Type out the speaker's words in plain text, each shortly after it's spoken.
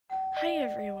Hi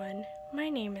everyone, my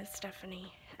name is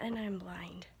Stephanie, and I'm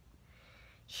blind.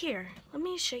 Here, let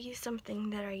me show you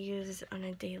something that I use on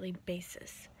a daily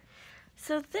basis.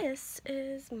 So this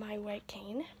is my white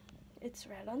cane. It's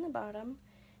red on the bottom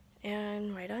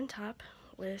and white on top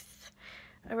with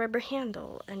a rubber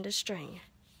handle and a string.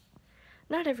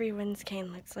 Not everyone's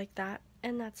cane looks like that,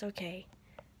 and that's okay.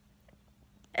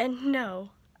 And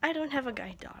no, I don't have a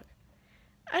guide dog.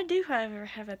 I do, however,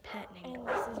 have a pet named and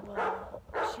this is Willow.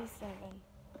 She's 7.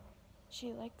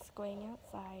 She likes going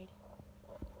outside,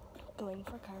 going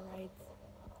for car rides,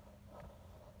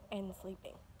 and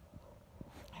sleeping.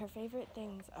 Her favorite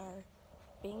things are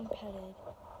being petted,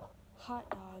 hot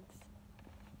dogs,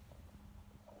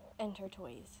 and her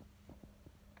toys.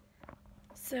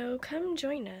 So come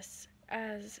join us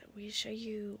as we show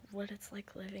you what it's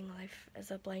like living life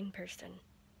as a blind person.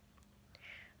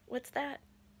 What's that?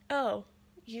 Oh,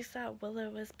 you thought Willow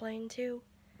was blind too?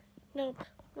 Nope,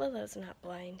 Willow's not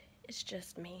blind. It's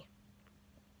just me.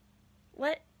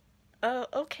 What? Oh,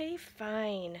 okay,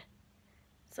 fine.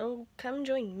 So come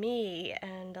join me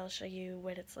and I'll show you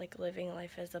what it's like living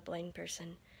life as a blind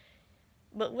person.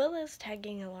 But Willow's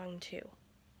tagging along too.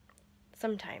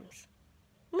 Sometimes.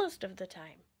 Most of the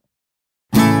time.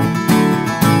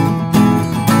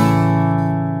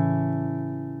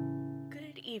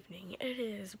 Good evening. It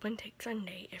is One Take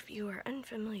Sunday. If you are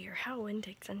unfamiliar how One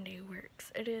Take Sunday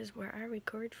works, it is where I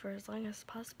record for as long as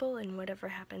possible and whatever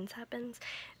happens, happens.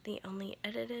 The only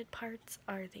edited parts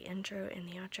are the intro and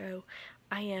the outro.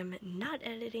 I am not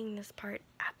editing this part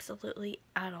absolutely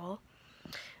at all.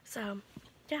 So,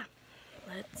 yeah,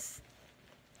 let's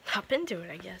hop into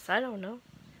it, I guess. I don't know.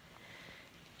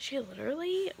 She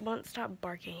literally won't stop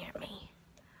barking at me.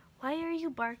 Why are you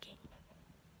barking?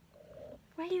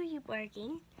 Why are you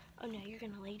barking? Oh no, you're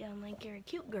gonna lay down like you're a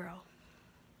cute girl.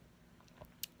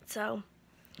 So,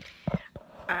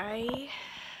 I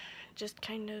just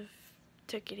kind of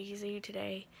took it easy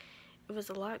today. It was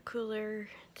a lot cooler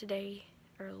today,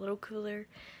 or a little cooler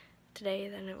today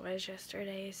than it was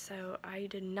yesterday, so I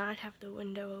did not have the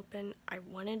window open. I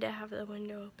wanted to have the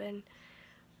window open,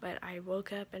 but I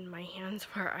woke up and my hands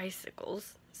were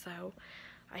icicles, so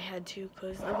I had to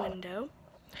close the window.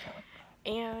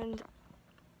 And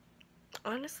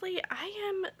honestly, I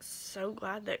am so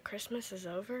glad that Christmas is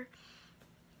over.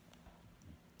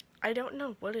 I don't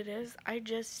know what it is. I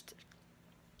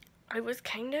was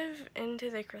kind of into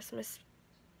the Christmas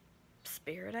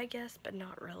spirit, I guess, but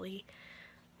not really.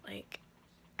 Like,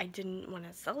 I didn't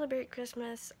want to celebrate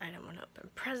Christmas. I didn't want to open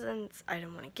presents. I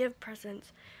didn't want to give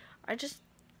presents. I just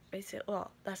basically, well,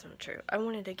 that's not true. I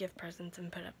wanted to give presents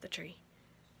and put up the tree.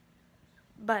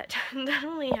 But that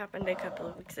only happened a couple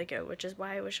of weeks ago, which is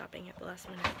why I was shopping at the last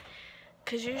minute.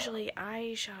 Because usually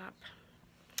I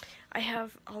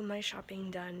have all my shopping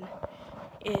done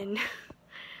in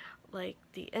like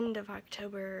the end of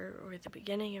October or the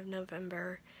beginning of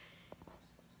November.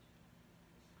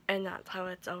 And that's how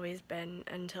it's always been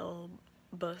until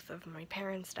both of my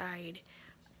parents died.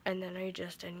 And then I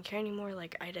just didn't care anymore.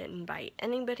 Like, I didn't buy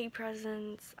anybody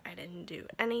presents. I didn't do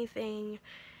anything.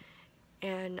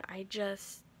 And I don't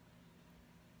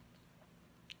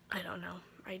know.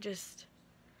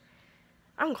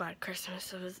 I'm glad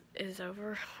Christmas is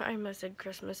over. I almost said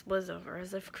Christmas was over,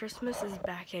 as if Christmas is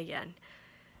back again.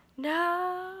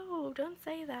 No, don't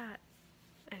say that.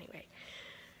 Anyway,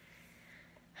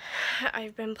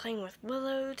 I've been playing with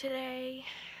Willow today.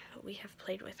 We have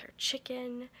played with her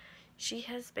chicken. She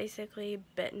has basically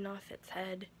bitten off its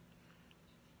head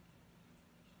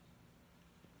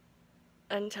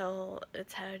until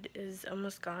its head is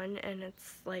almost gone and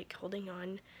it's like holding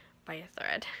on by a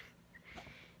thread.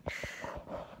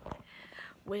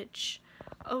 Which,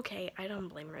 okay, I don't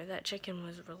blame her. That chicken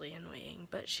was really annoying,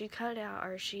 but she bit out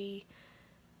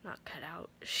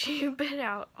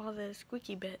all the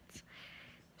squeaky bits,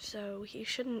 so he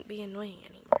shouldn't be annoying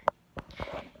anymore.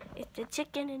 Is the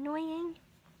chicken annoying?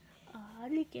 Oh,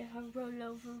 look at her roll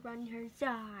over on her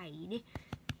side.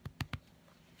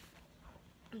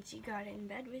 And she got in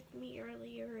bed with me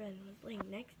earlier and was laying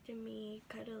next to me,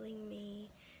 cuddling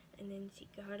me, and then she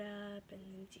got up, and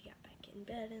then she got back in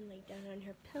bed and laid down on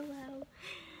her pillow.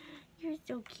 You're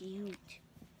so cute.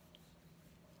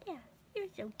 Yeah, you're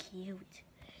so cute.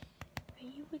 Are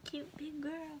you a cute big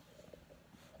girl?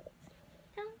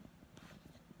 Huh?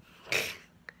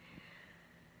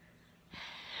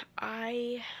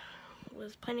 I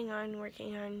was planning on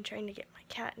working on trying to get my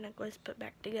cat necklace put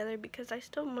back together because I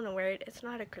still want to wear it. It's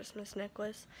not a Christmas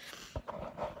necklace.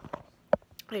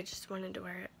 I just wanted to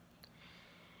wear it.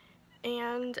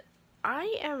 And I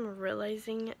am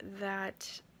realizing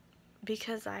that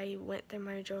because I went through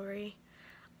my jewelry,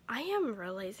 I am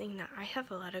realizing that I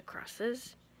have a lot of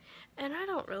crosses, and I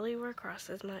don't really wear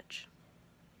crosses much.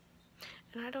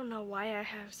 And I don't know why I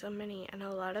have so many, and a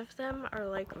lot of them are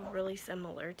like really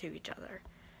similar to each other.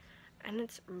 And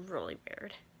it's really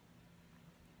weird.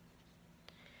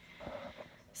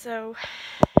 So,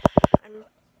 I'm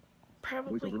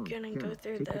probably gonna go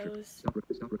through those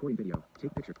Stop recording video.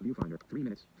 Take picture. Viewfinder. 3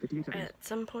 minutes, 58 seconds. at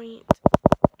some point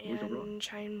and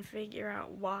try and figure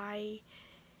out why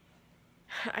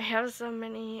I have so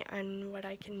many and what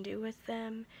I can do with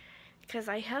them. Because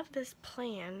I have this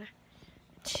plan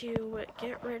to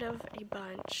get rid of a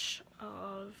bunch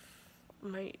of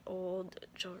my old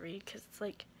jewelry, because it's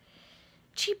like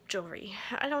cheap jewelry.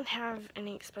 I don't have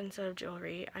any expensive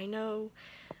jewelry. I know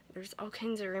there's all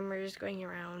kinds of rumors going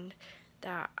around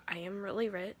that I am really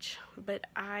rich, but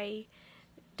I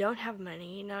don't have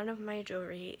money. None of my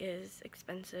jewelry is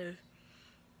expensive.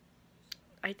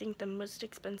 I think the most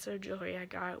expensive jewelry I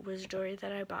got was jewelry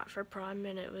that I bought for prom,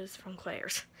 and it was from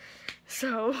Claire's.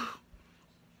 So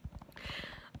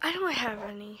I don't have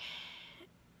any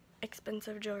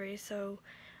expensive jewelry, so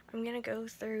I'm gonna go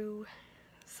through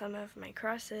some of my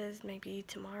crosses maybe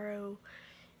tomorrow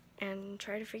and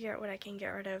try to figure out what I can get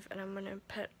rid of, and I'm gonna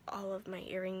put all of my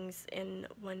earrings in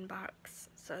one box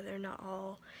so they're not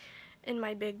all in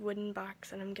my big wooden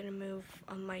box, and I'm gonna move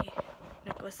all my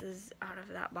necklaces out of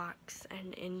that box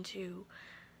and into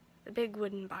the big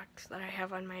wooden box that I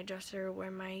have on my dresser where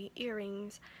my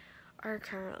earrings are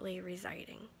currently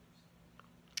residing.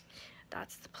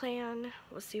 That's the plan.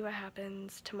 We'll see what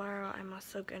happens. Tomorrow I'm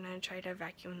also gonna try to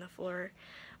vacuum the floor.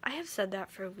 I have said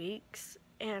that for weeks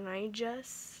and I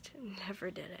just never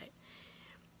did it.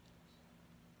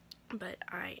 But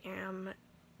I am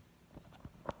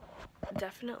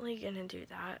definitely gonna do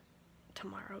that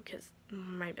tomorrow because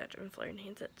my bedroom floor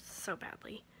needs it so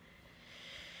badly.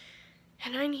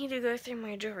 And I need to go through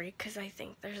my jewelry because I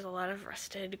think there's a lot of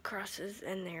rusted crosses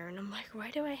in there, and I'm like,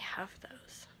 why do I have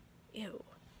those? Ew.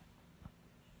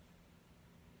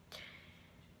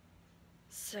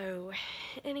 So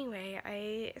anyway,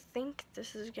 I think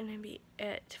this is gonna be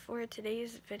it for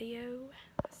today's video.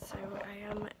 So I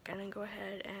am gonna go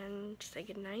ahead and say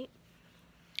goodnight.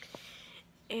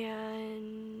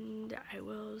 And I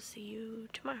will see you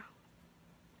tomorrow.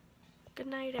 Good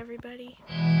night, everybody.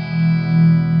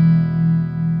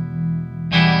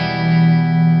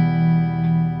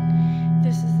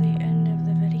 This is the end of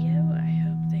the video. I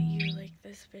hope that you like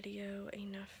this video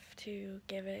enough to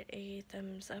give it a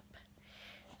thumbs up.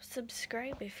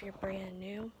 Subscribe if you're brand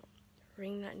new.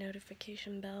 Ring that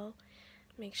notification bell.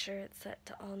 Make sure it's set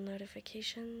to all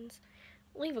notifications.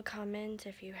 Leave a comment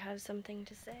if you have something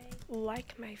to say.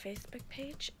 Like my Facebook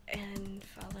page and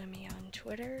follow me on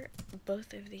Twitter.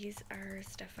 Both of these are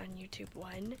Stephieonyoutube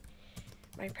 1.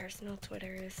 My personal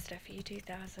Twitter is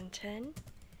Stephie2010.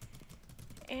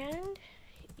 And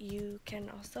you can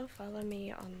also follow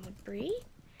me on Libri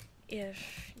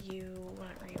if you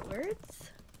want rewards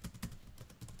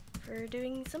for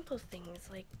doing simple things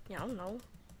like, I don't know,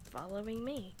 following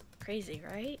me. Crazy,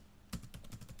 right?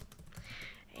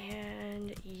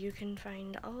 And you can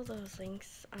find all those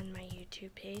links on my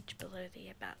YouTube page below the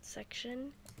About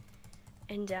section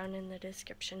and down in the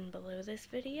description below this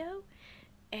video.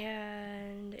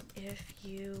 And if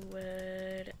you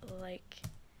would like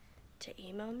to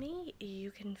email me, you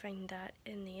can find that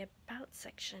in the About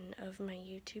section of my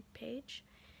YouTube page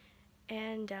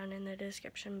and down in the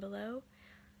description below.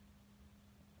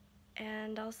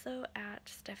 And also at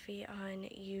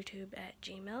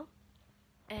Stephieonyoutube@gmail.com.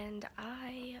 And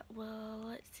I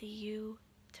will see you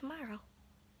tomorrow.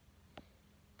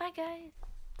 Bye, guys.